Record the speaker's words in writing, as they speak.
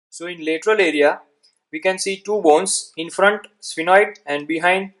So in lateral area, we can see two bones, in front sphenoid and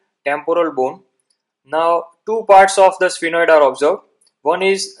behind temporal bone. Now two parts of the sphenoid are observed. One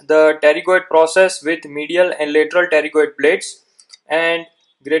is the pterygoid process with medial and lateral pterygoid plates and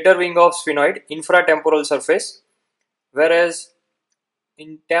greater wing of sphenoid, infratemporal surface. Whereas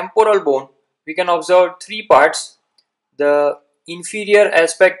in temporal bone, we can observe three parts: the inferior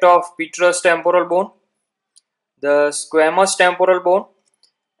aspect of petrous temporal bone, the squamous temporal bone,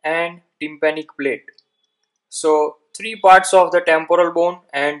 and tympanic plate. So three parts of the temporal bone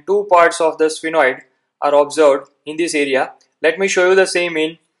and two parts of the sphenoid are observed in this area. Let me show you the same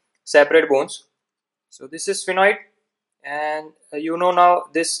in separate bones. So this is sphenoid, and you know now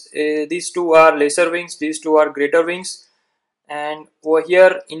these two are lesser wings, these two are greater wings, and over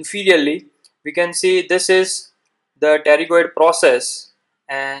here inferiorly we can see this is the pterygoid process,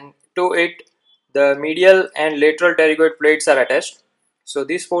 and to it the medial and lateral pterygoid plates are attached. So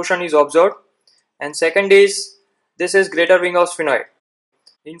this portion is observed. And second is, this is greater wing of sphenoid,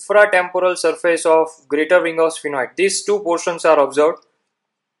 infratemporal surface of greater wing of sphenoid. These two portions are observed.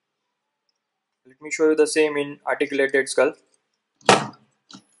 Let me show you the same in articulated skull.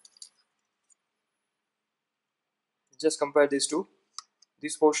 Just compare these two,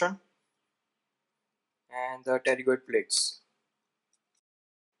 this portion and the pterygoid plates.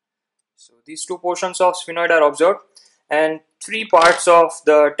 So these two portions of sphenoid are observed, and three parts of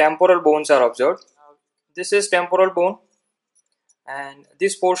the temporal bones are observed. This is temporal bone, and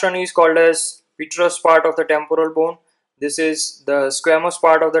this portion is called as petrous part of the temporal bone. This is the squamous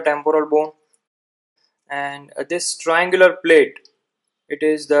part of the temporal bone, and this triangular plate, it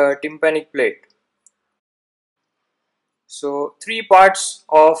is the tympanic plate. So three parts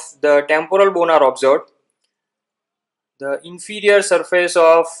of the temporal bone are observed: the inferior surface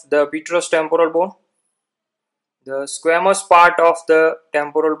of the petrous temporal bone, the squamous part of the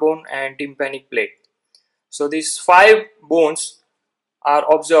temporal bone, and tympanic plate. So these five bones are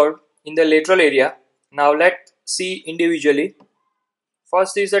observed in the lateral area. Now let's see individually.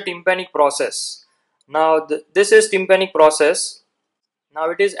 First is the tympanic process. Now this is tympanic process.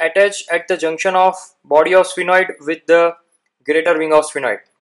 Now it is attached at the junction of body of sphenoid with the greater wing of sphenoid.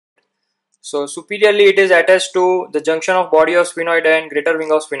 So superiorly it is attached to the junction of body of sphenoid and greater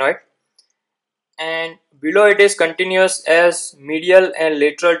wing of sphenoid, and below it is continuous as medial and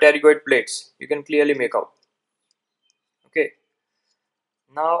lateral pterygoid plates. You can clearly make out. Okay.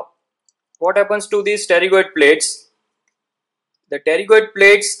 Now what happens to these pterygoid plates? The pterygoid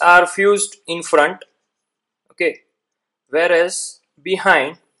plates are fused in front, okay, whereas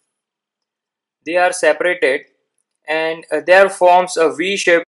behind they are separated, and there forms a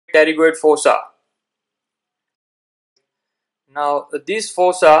V-shaped pterygoid fossa. Now this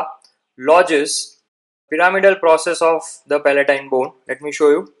fossa lodges pyramidal process of the palatine bone. Let me show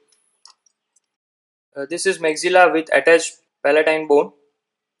you. This is maxilla with attached palatine bone,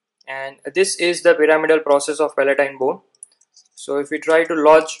 and this is the pyramidal process of palatine bone. So if we try to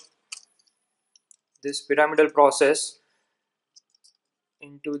lodge this pyramidal process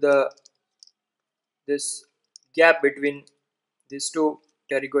into this gap between these two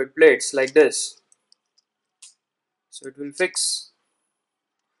pterygoid plates like this, so it will fix,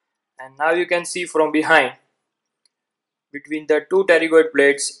 and now you can see from behind, between the two pterygoid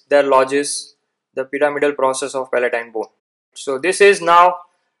plates there lodges the pyramidal process of palatine bone. So this is now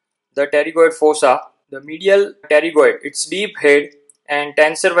the pterygoid fossa. The medial pterygoid, its deep head and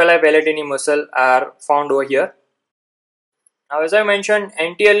tensor valli palatini muscle are found over here. Now as I mentioned,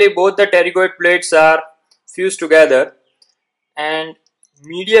 anteriorly both the pterygoid plates are fused together, and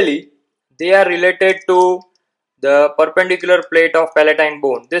medially they are related to the perpendicular plate of palatine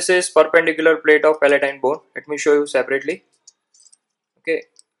bone. This is perpendicular plate of palatine bone. Let me show you separately. Okay,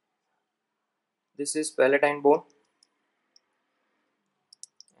 this is palatine bone,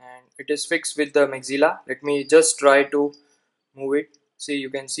 and it is fixed with the maxilla. Let me just try to move it. See, you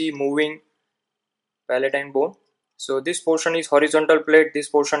can see moving palatine bone. So this portion is horizontal plate, this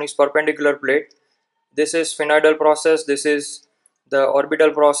portion is perpendicular plate. This is sphenoidal process, this is the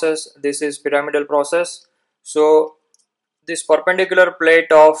orbital process, this is pyramidal process. So this perpendicular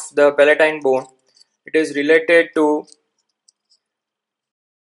plate of the palatine bone, it is related to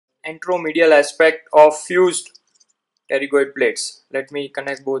anteromedial aspect of fused pterygoid plates. Let me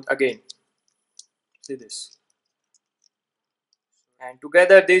connect both again. See this, and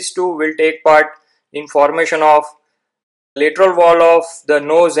together these two will take part in formation of lateral wall of the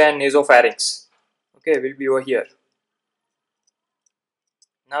nose and nasopharynx. Okay, will be over here.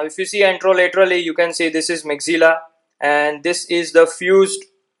 Now if you see anterolaterally, you can see this is maxilla, and this is the fused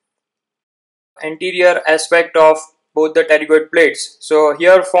anterior aspect of both the pterygoid plates. So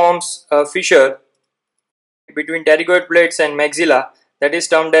here forms a fissure between pterygoid plates and maxilla that is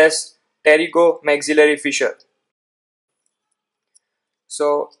termed as pterygomaxillary fissure.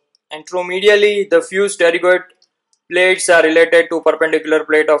 So anteromedially the fused pterygoid plates are related to perpendicular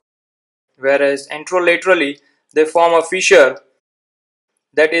plate of, whereas anterolaterally they form a fissure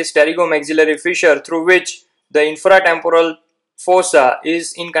that is pterygomaxillary fissure through which the infratemporal fossa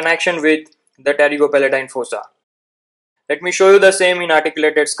is in connection with the pterygopalatine fossa. Let me show you the same in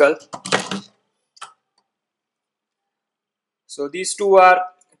articulated skull. So these two are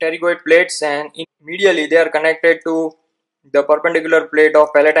pterygoid plates, and medially they are connected to the perpendicular plate of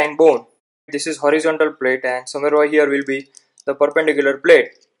palatine bone. This is horizontal plate, and somewhere over here will be the perpendicular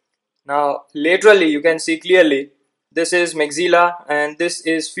plate. Now laterally you can see clearly this is maxilla and this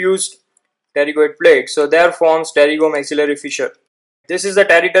is fused pterygoid plate. So there forms pterygomaxillary fissure. This is the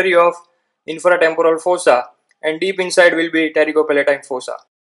territory of infratemporal fossa, and deep inside will be pterygopalatine fossa.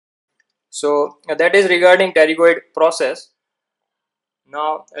 So that is regarding pterygoid process.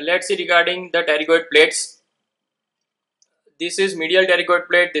 Now let's see regarding the pterygoid plates. This is medial pterygoid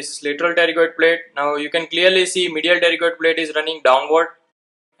plate, this is lateral pterygoid plate. Now you can clearly see medial pterygoid plate is running downward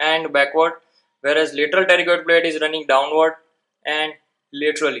and backward, whereas lateral pterygoid plate is running downward and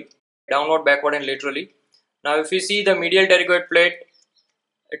laterally. Downward, backward and laterally. Now if you see the medial pterygoid plate,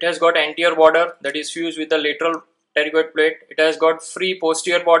 it has got anterior border that is fused with the lateral pterygoid plate. It has got free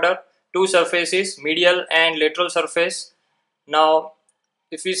posterior border, two surfaces, medial and lateral surface. Now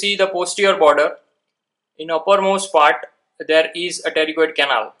if you see the posterior border, in uppermost part there is a pterygoid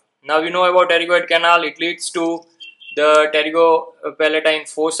canal. Now you know about pterygoid canal, it leads to the pterygopalatine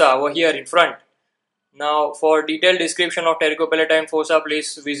fossa over here in front. Now for detailed description of pterygopalatine fossa,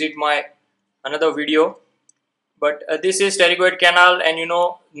 please visit my another video. But this is pterygoid canal, and you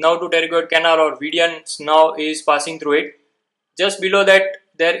know now to pterygoid canal or Vidians now is passing through it. Just below that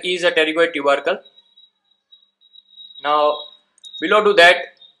there is a pterygoid tubercle. Now below to that,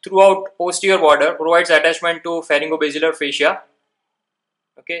 throughout posterior border provides attachment to pharyngobasilar fascia.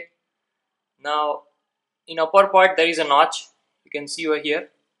 Okay. Now in upper part there is a notch, you can see over here,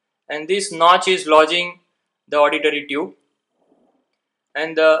 and this notch is lodging the auditory tube,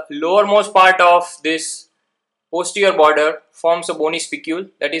 and the lowermost part of this posterior border forms a bony spicule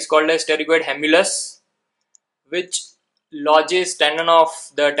that is called as pterygoid hamulus, which lodges tendon of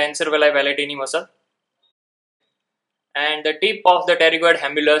the tensor veli palatini muscle, and the tip of the pterygoid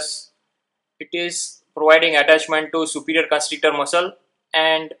hamulus, it is providing attachment to superior constrictor muscle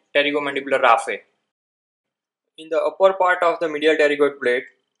and pterygomandibular raphe. In the upper part of the medial pterygoid plate,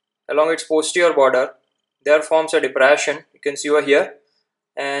 along its posterior border, there forms a depression, you can see over here,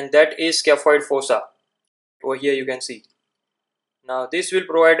 and that is scaphoid fossa. Over here you can see. Now this will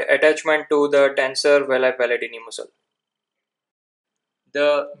provide attachment to the tensor veli palatini muscle.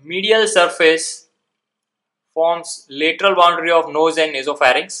 The medial surface forms lateral boundary of nose and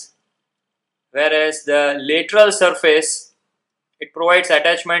nasopharynx, whereas the lateral surface, it provides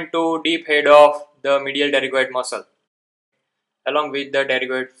attachment to deep head of the medial pterygoid muscle along with the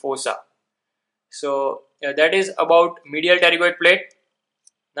pterygoid fossa. So that is about medial pterygoid plate.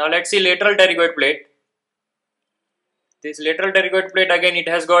 Now let's see lateral pterygoid plate. This lateral pterygoid plate, again it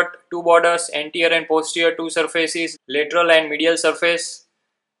has got two borders, anterior and posterior, two surfaces, lateral and medial surface.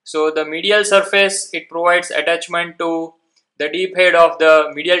 So the medial surface, it provides attachment to the deep head of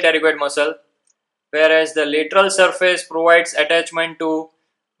the medial pterygoid muscle, whereas the lateral surface provides attachment to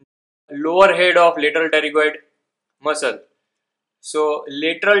lower head of lateral pterygoid muscle. So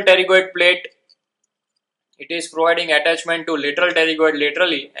lateral pterygoid plate, it is providing attachment to lateral pterygoid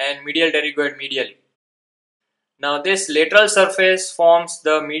laterally and medial pterygoid medially. Now this lateral surface forms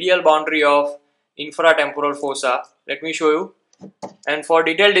the medial boundary of infratemporal fossa. Let me show you. And for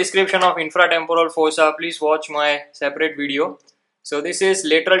detailed description of infratemporal fossa, please watch my separate video. So this is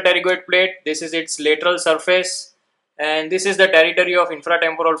lateral pterygoid plate, this is its lateral surface, and this is the territory of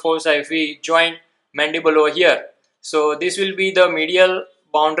infratemporal fossa if we join mandible over here. So this will be the medial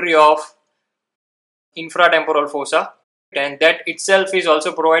boundary of infratemporal fossa, and that itself is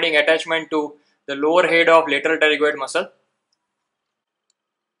also providing attachment to the lower head of lateral pterygoid muscle.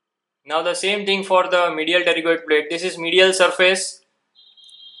 Now the same thing for the medial pterygoid plate. This is medial surface,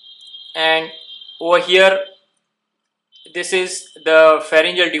 and over here this is the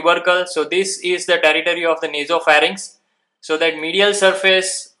pharyngeal tubercle. So this is the territory of the nasopharynx. So that medial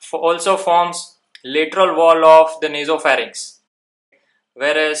surface also forms lateral wall of the nasopharynx,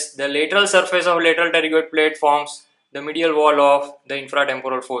 whereas the lateral surface of lateral pterygoid plate forms the medial wall of the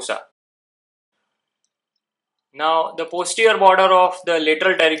infratemporal fossa. Now the posterior border of the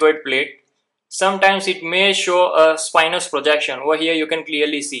lateral pterygoid plate, sometimes it may show a spinous projection. Over here you can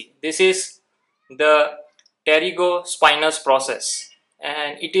clearly see this is the pterygospinous process,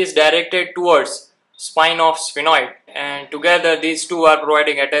 and it is directed towards spine of sphenoid, and together these two are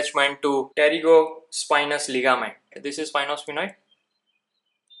providing attachment to pterygospinous ligament. This is spinosphenoid,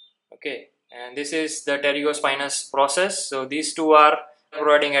 okay, and this is the pterygospinous process. So these two are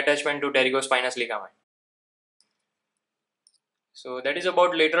providing attachment to pterygospinous ligament. So that is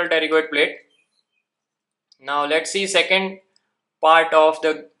about lateral pterygoid plate. Now let's see second part of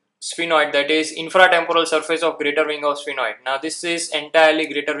the sphenoid, that is infratemporal surface of greater wing of sphenoid. Now this is entirely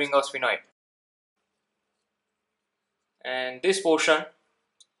greater wing of sphenoid, and this portion,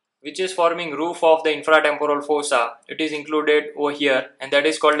 which is forming roof of the infratemporal fossa, it is included over here, and that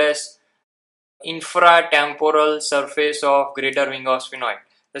is called as infratemporal surface of greater wing of sphenoid.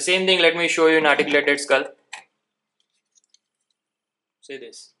 The same thing, let me show you in articulated skull. See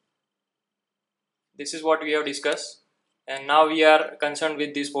this. This is what we have discussed, and now we are concerned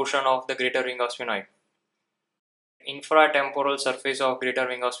with this portion of the greater wing of sphenoid. Infratemporal surface of greater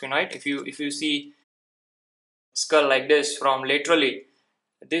wing of sphenoid. If you see skull like this from laterally,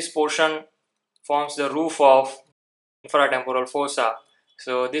 this portion forms the roof of infratemporal fossa.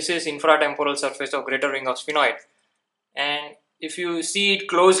 So this is infratemporal surface of greater wing of sphenoid, and if you see it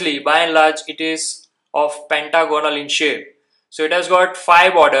closely, by and large it is of pentagonal in shape. So it has got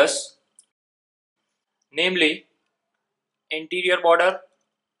 5 borders, namely anterior border,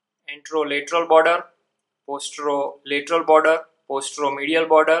 anterolateral border, posterolateral border, posteromedial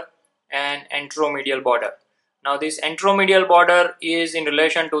border, and anteromedial border. Now this anteromedial border is in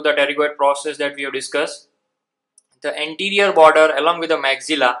relation to the pterygoid process that we have discussed. The anterior border along with the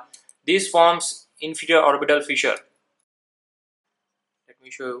maxilla, this forms inferior orbital fissure. Let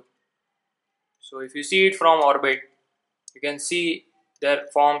me show you. So if you see it from orbit, you can see there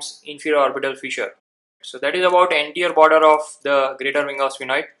forms inferior orbital fissure. So that is about anterior border of the greater wing of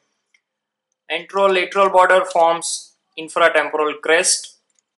sphenoid. Anterolateral border forms infratemporal crest,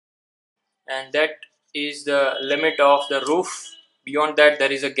 and that is the limit of the roof. Beyond that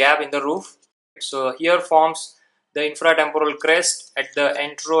there is a gap in the roof. So here forms the infratemporal crest at the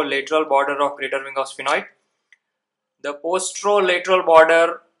anterolateral border of greater wing of sphenoid. The posterolateral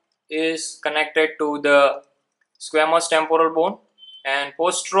border is connected to the squamous temporal bone, and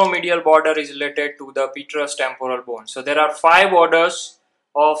posteromedial border is related to the petrous temporal bone. So there are 5 borders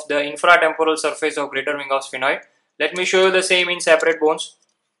of the infratemporal surface of greater wing of sphenoid. Let me show you the same in separate bones.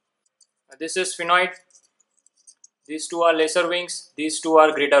 This is sphenoid, these two are lesser wings, these two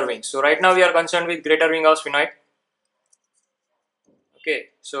are greater wings. So right now we are concerned with greater wing of sphenoid. Okay,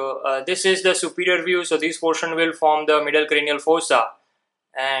 so this is the superior view. So this portion will form the middle cranial fossa,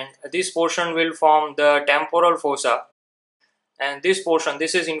 and this portion will form the temporal fossa, and this portion,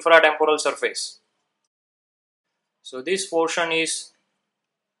 this is infratemporal surface. So this portion is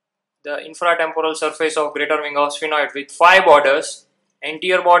the infratemporal surface of greater wing of sphenoid with 5 borders: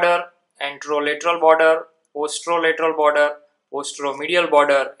 anterior border, anterolateral border, posterolateral border, posteromedial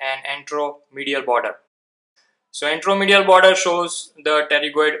border, and anteromedial border. So anteromedial border shows the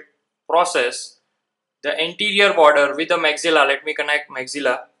pterygoid process. The anterior border with the maxilla, let me connect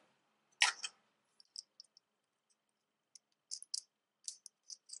maxilla.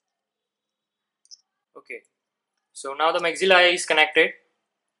 Okay, so now the maxilla is connected.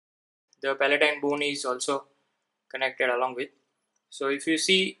 The palatine bone is also connected along with. So if you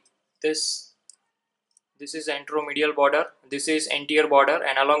see this, this is anteromedial border, this is anterior border,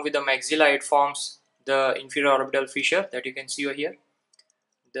 and along with the maxilla it forms the inferior orbital fissure that you can see over here.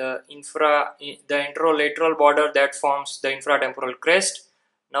 The anterolateral border, that forms the infratemporal crest.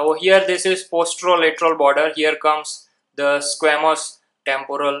 Now here this is posterolateral border, here comes the squamous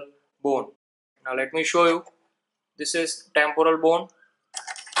temporal bone. Now let me show you. This is temporal bone,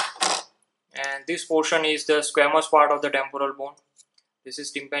 and this portion is the squamous part of the temporal bone. This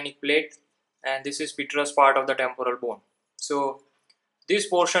is tympanic plate, and this is petrous part of the temporal bone. So this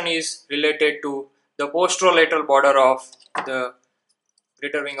portion is related to the posterolateral border of the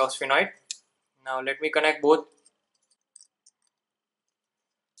greater wing of sphenoid. Now let me connect both.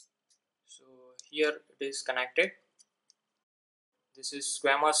 So here it is connected. This is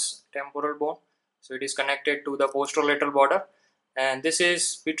squamous temporal bone, so it is connected to the posterolateral border, and this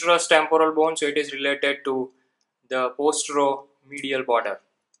is petrous temporal bone, so it is related to the posteromedial border.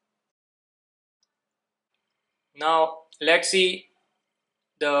 Now let's see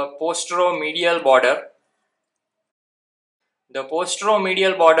the posteromedial border. The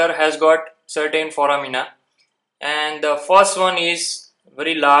posteromedial border has got certain foramina, and the first one is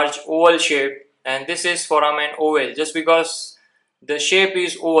very large oval shape, and this is foramen oval. Just because the shape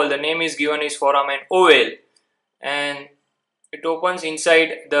is oval. The name is given is foramen oval, and it opens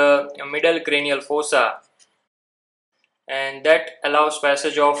inside the middle cranial fossa, and that allows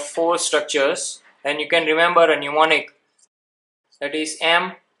passage of four structures. And you can remember a mnemonic, that is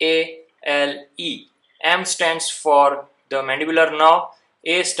MALE. M stands for the mandibular nerve,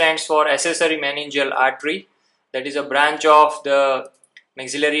 A stands for accessory meningeal artery, that is a branch of the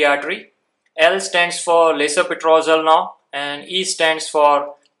maxillary artery, L stands for lesser petrosal nerve, and E stands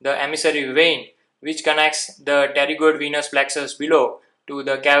for the emissary vein, which connects the pterygoid venous plexus below to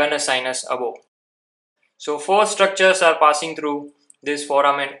the cavernous sinus above. So four structures are passing through this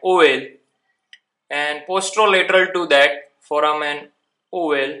foramen oval, and posterolateral to that foramen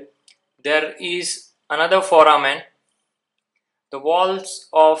oval there is another foramen. The walls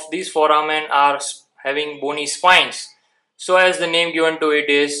of these foramen are having bony spines, so as the name given to it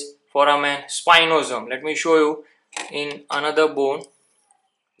is foramen spinosum. Let me show you in another bone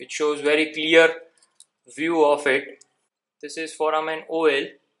which shows very clear view of it. This is foramen oval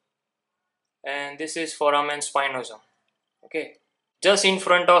and this is foramen spinosum. Okay, just in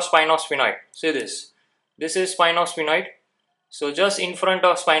front of spinosphenoid. See this. This is spinosphenoid. So just in front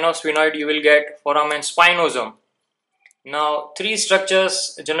of spinosphenoid you will get foramen spinosum. Now three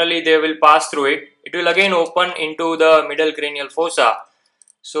structures generally they will pass through it. It will again open into the middle cranial fossa.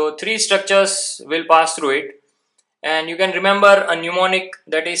 So three structures will pass through it, and you can remember a mnemonic,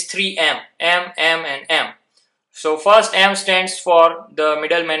 that is 3M, M, and M. So first M stands for the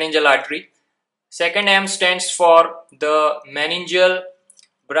middle meningeal artery. Second M stands for the meningeal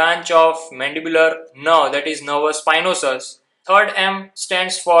branch of mandibular nerve, that is nervus spinosus. Third M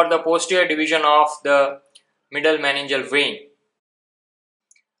stands for the posterior division of the middle meningeal vein.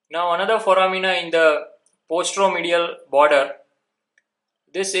 Now another foramina in the posteromedial border.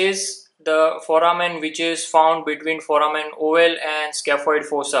 This is the foramen which is found between foramen oval and scaphoid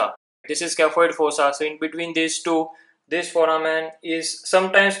fossa. This is scaphoid fossa. So in between these two, this foramen is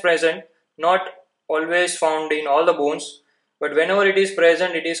sometimes present, not always found in all the bones, but whenever it is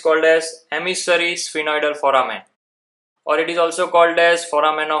present, it is called as emissary sphenoidal foramen, or it is also called as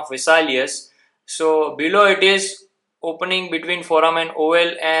foramen of Basalis. So below it is opening between foramen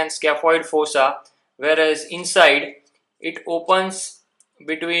oval and scaphoid fossa, whereas inside it opens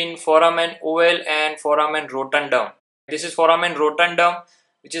between foramen oval and foramen rotundum. This is foramen rotundum,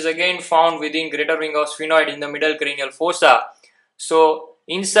 which is again found within greater ring of sphenoid in the middle cranial fossa. So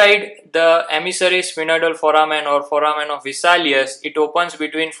inside the emissary sphenoidal foramen or foramen of Basalis, it opens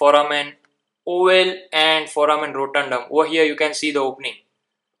between foramen oval and foramen rotundum. Over here you can see the opening,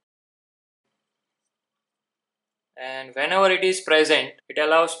 and whenever it is present, it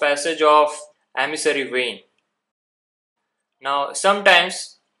allows passage of emissary vein. Now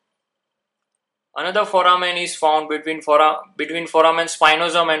sometimes another foramen is found between foramen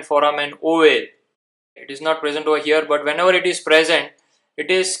spinosum and foramen oval. It is not present over here, but whenever it is present,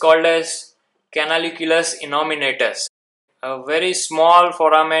 it is called as canaliculus innominatus, a very small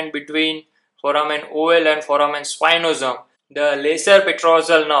foramen between foramen oval and foramen spinosum. The lesser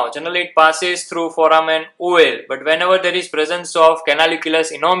petrosal nerve, generally it passes through foramen oval, but whenever there is presence of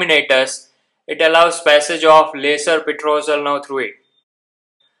canaliculus innominatus, it allows passage of lesser petrosal nerve through it.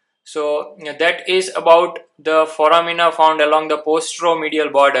 So that is about the foramina found along the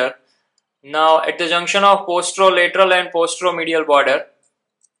posteromedial border. Now at the junction of posterolateral and posteromedial border,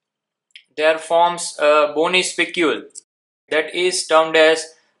 there forms a bony spicule that is termed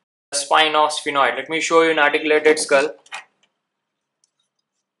as spinosphenoid. Let me show you an articulated skull.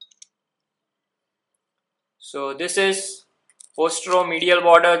 So this is posteromedial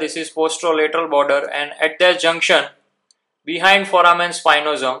border, this is posterolateral border, and at their junction behind foramen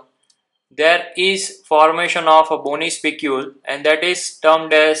spinosum there is formation of a bony spicule, and that is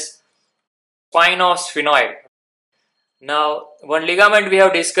termed as spinosphenoid. Now one ligament we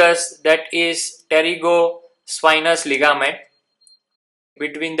have discussed, that is pterygospinous ligament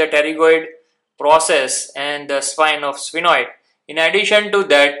between the pterygoid process and the spine of sphenoid. In addition to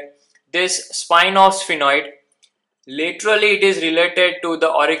that, this spine of sphenoid, laterally it is related to the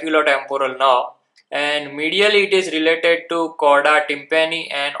auriculotemporal nerve, and medially it is related to chorda tympani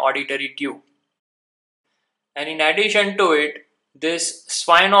and auditory tube. And in addition to it, this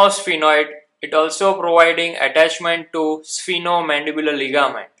spinosphenoid, it also providing attachment to sphenomandibular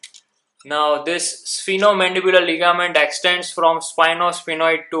ligament. Now this sphenomandibular ligament extends from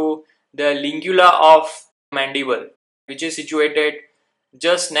spinosphenoid to the lingula of mandible, which is situated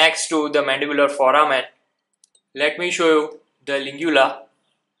just next to the mandibular foramen. Let me show you the lingula.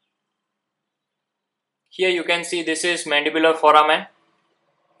 Here you can see this is mandibular foramen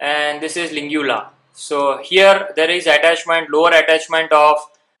and this is lingula. So here there is lower attachment of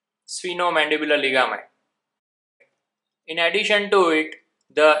sphenomandibular ligament. In addition to it,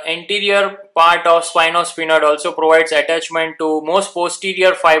 the anterior part of spinospinoid also provides attachment to most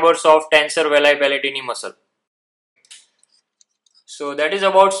posterior fibers of tensor veli palatini muscle. So that is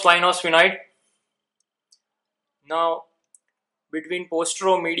about sphenospinoid. Now, between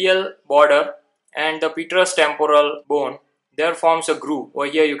posteromedial border and the petrous temporal bone, there forms a groove. Over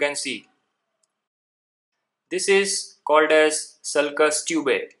here you can see. This is called as sulcus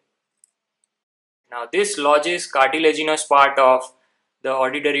tubae. Now this lodges cartilaginous part of the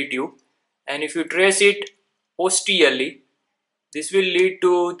auditory tube, and if you trace it posteriorly, this will lead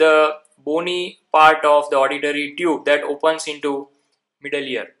to the bony part of the auditory tube that opens into middle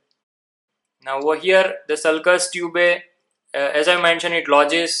ear. Now over here the sulcus tubae, as I mentioned, it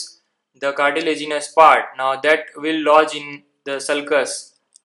lodges the cartilaginous part. Now that will lodge in the sulcus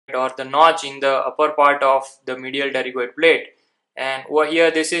or the notch in the upper part of the medial pterygoid plate, and over here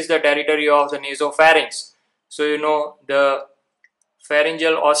this is the territory of the nasopharynx. So you know the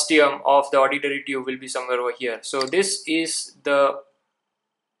pharyngeal ostium of the auditory tube will be somewhere over here. So this is the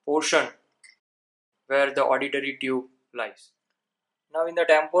portion where the auditory tube lies. Now in the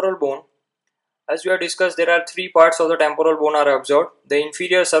temporal bone, as we have discussed, there are three parts of the temporal bone are observed: the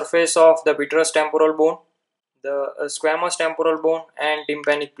inferior surface of the petrous temporal bone, the squamous temporal bone, and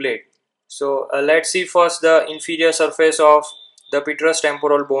tympanic plate. So let's see first the inferior surface of the petrous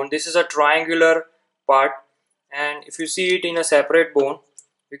temporal bone. This is a triangular part, and if you see it in a separate bone,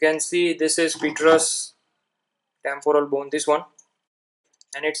 you can see this is petrous temporal bone, this one,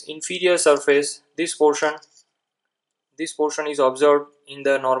 and its inferior surface, this portion is observed in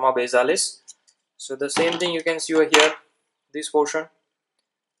the Norma Basalis. So the same thing you can see over here, this portion.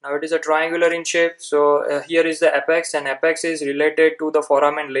 Now it is a triangular in shape. So here is the apex, and apex is related to the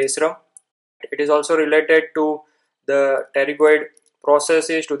foramen lacerum. It is also related to the pterygoid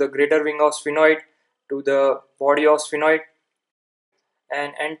processes, to the greater wing of sphenoid, to the body of sphenoid.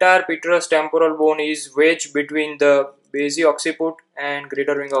 And entire petrous temporal bone is wedged between the basi-occiput and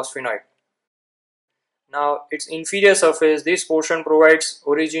greater wing of sphenoid. Now its inferior surface, this portion provides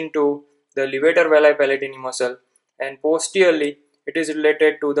origin to the levator veli palatini muscle, and posteriorly it is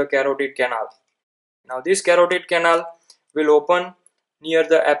related to the carotid canal. Now this carotid canal will open near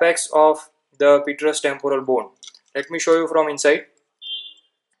the apex of the petrous temporal bone. Let me show you from inside.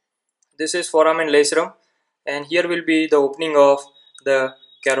 This is foramen lacerum, and here will be the opening of the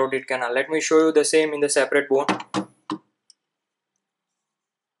carotid canal. Let me show you the same in the separate bone.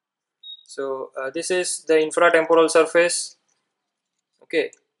 So this is the infratemporal surface.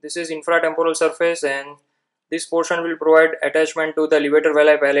 Okay, this is infratemporal surface, and this portion will provide attachment to the levator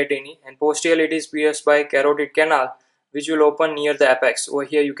veli palatini, and posteriorly it is pierced by carotid canal, which will open near the apex. Over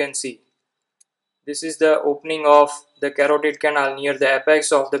here you can see. This is the opening of the carotid canal near the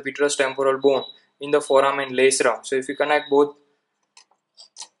apex of the petrous temporal bone in the foramen lacerum. So if you connect both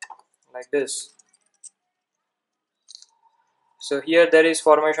like this, so here there is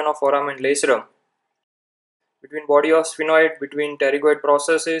formation of foramen lacerum between body of sphenoid, between pterygoid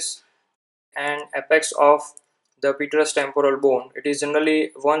processes and apex of the petrous temporal bone. It is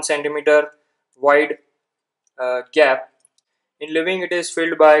generally 1 centimeter wide gap. In living it is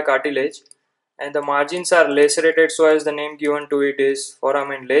filled by cartilage, and the margins are lacerated, so as the name given to it is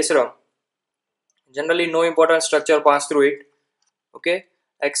foramen lacerum. Generally no important structure pass through it, okay,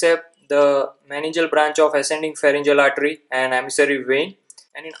 except the meningeal branch of ascending pharyngeal artery and emissary vein.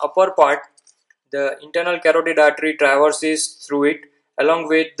 And in upper part, the internal carotid artery traverses through it along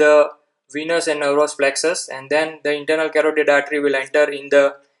with the venous and nervous plexus, and then the internal carotid artery will enter in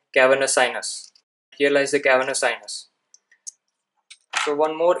the cavernous sinus. Here lies the cavernous sinus. So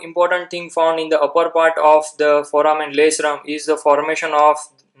one more important thing found in the upper part of the foramen lacerum is the formation of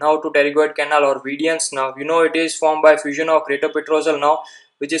nerve to pterygoid canal or Vidian's nerve. You know it is formed by fusion of greater petrosal nerve,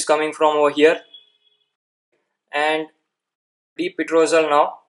 which is coming from over here, and deep petrosal nerve.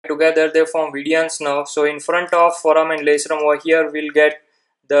 Together they form Vidian's nerve. So in front of foramen lacerum over here we'll get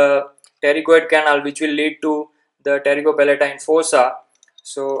the pterygoid canal, which will lead to the pterygopalatine fossa.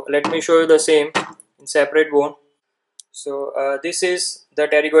 So let me show you the same in separate bone. So this is the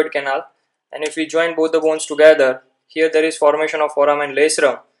pterygoid canal, and if we join both the bones together, here there is formation of foramen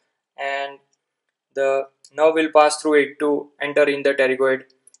lacerum, and the nerve will pass through it to enter in the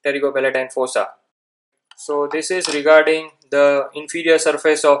pterygopalatine fossa. So this is regarding the inferior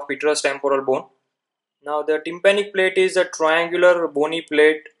surface of petrous temporal bone. Now the tympanic plate is a triangular bony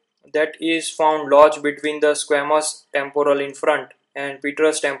plate that is found lodged between the squamous temporal in front and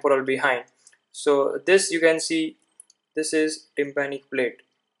petrous temporal behind. So this you can see, this is tympanic plate.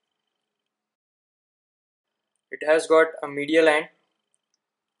 It has got a medial end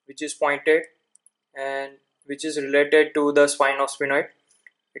which is pointed and which is related to the spine of sphenoid.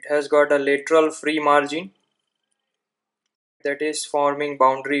 It has got a lateral free margin that is forming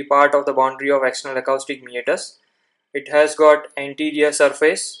boundary part of the boundary of external acoustic meatus. It has got anterior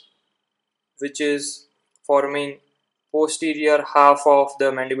surface which is forming posterior half of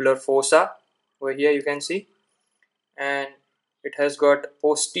the mandibular fossa. Over here you can see, and it has got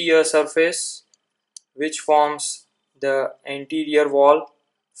posterior surface which forms the anterior wall,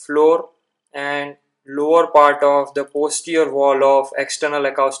 floor and lower part of the posterior wall of external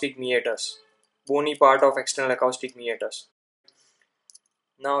acoustic meatus, bony part of external acoustic meatus.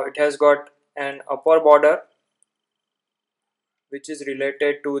 Now it has got an upper border which is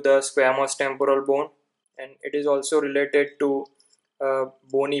related to the squamous temporal bone, and it is also related to a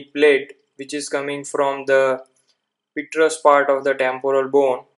bony plate which is coming from the petrous part of the temporal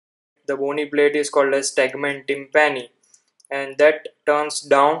bone. The bony plate is called as tegmen tympani, and that turns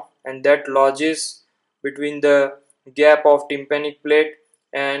down and that lodges between the gap of tympanic plate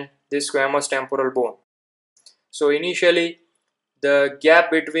and this squamous temporal bone. So initially the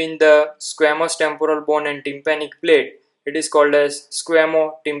gap between the squamous temporal bone and tympanic plate, it is called as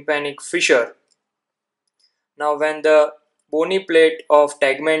squamo-tympanic fissure. Now when the bony plate of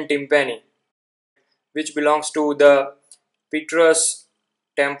tegmen tympani, which belongs to the petrous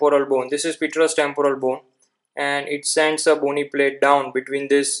temporal bone, this is petrous temporal bone, and it sends a bony plate down between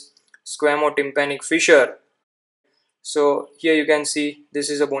this squamo-tympanic fissure. So here you can see this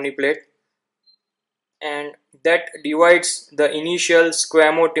is a bony plate, and that divides the initial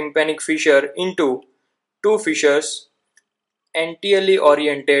squamo-tympanic fissure into two fissures, anteriorly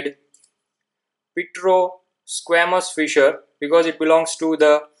oriented petrosquamous fissure because it belongs to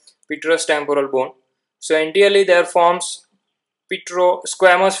the petrous temporal bone. So anteriorly there forms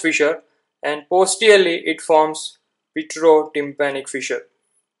petrosquamous fissure, and posteriorly it forms petrotympanic fissure.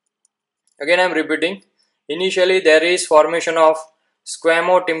 Again I am repeating, initially there is formation of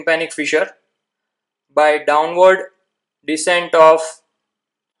squamo-tympanic fissure by downward descent of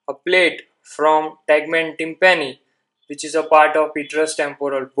a plate from tegmen tympani, which is a part of petrous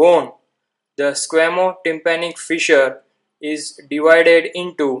temporal bone. The squamo-tympanic fissure is divided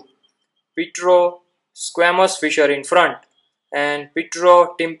into petrosquamous fissure in front and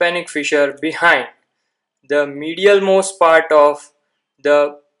petrotympanic fissure behind. The medialmost part of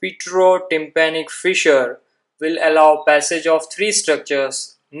the petrotympanic fissure will allow passage of three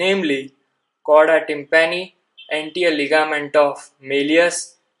structures, namely chorda tympani, anterior ligament of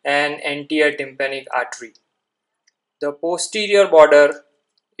malleus and anterior tympanic artery. The posterior border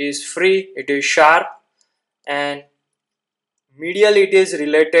is free, it is sharp, and medial it is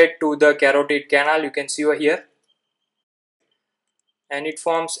related to the carotid canal, you can see over here, and it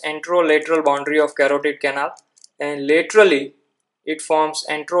forms anterolateral boundary of carotid canal, and laterally it forms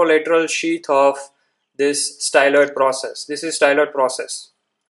anterolateral sheath of this styloid process. This is styloid process.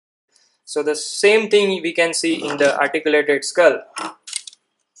 So the same thing we can see in the articulated skull.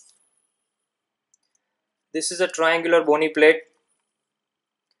 This is a triangular bony plate,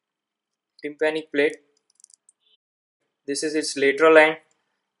 tympanic plate. This is its lateral end.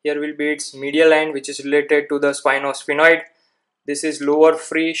 Here will be its medial end, which is related to the spine of sphenoid. This is lower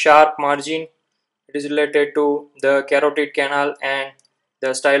free sharp margin. It is related to the carotid canal and the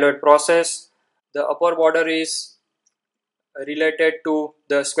styloid process. The upper border is related to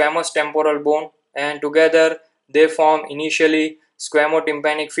the squamous temporal bone, and together they form initially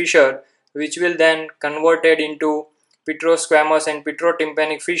squamo-tympanic fissure, which will then converted into petrosquamous and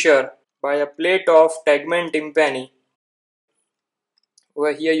petrotympanic fissure by a plate of tegmen tympani.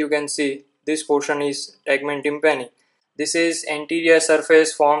 Over here you can see this portion is tegmen tympani. This is anterior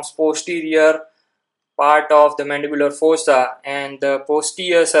surface forms posterior part of the mandibular fossa, and the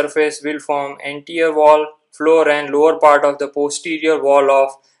posterior surface will form anterior wall, floor and lower part of the posterior wall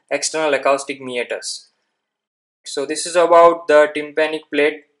of external acoustic meatus. So this is about the tympanic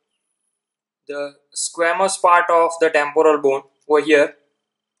plate. The squamous part of the temporal bone over here,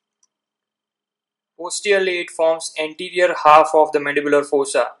 posteriorly it forms anterior half of the mandibular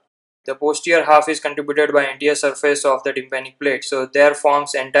fossa. The posterior half is contributed by anterior surface of the tympanic plate. So there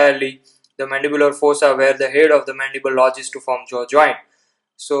forms entirely the mandibular fossa where the head of the mandible lodges to form jaw joint.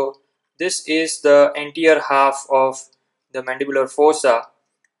 So this is the anterior half of the mandibular fossa.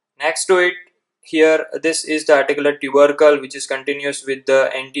 Next to it, here this is the articular tubercle, which is continuous with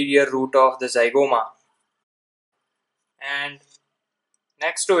the anterior root of the zygoma. And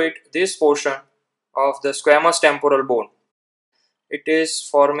next to it, this portion of the squamous temporal bone, it is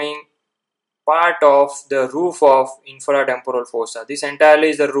forming part of the roof of infratemporal fossa. This entirely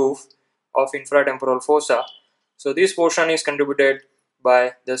is the roof of infratemporal fossa. So this portion is contributed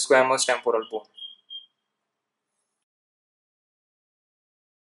by the squamous temporal bone.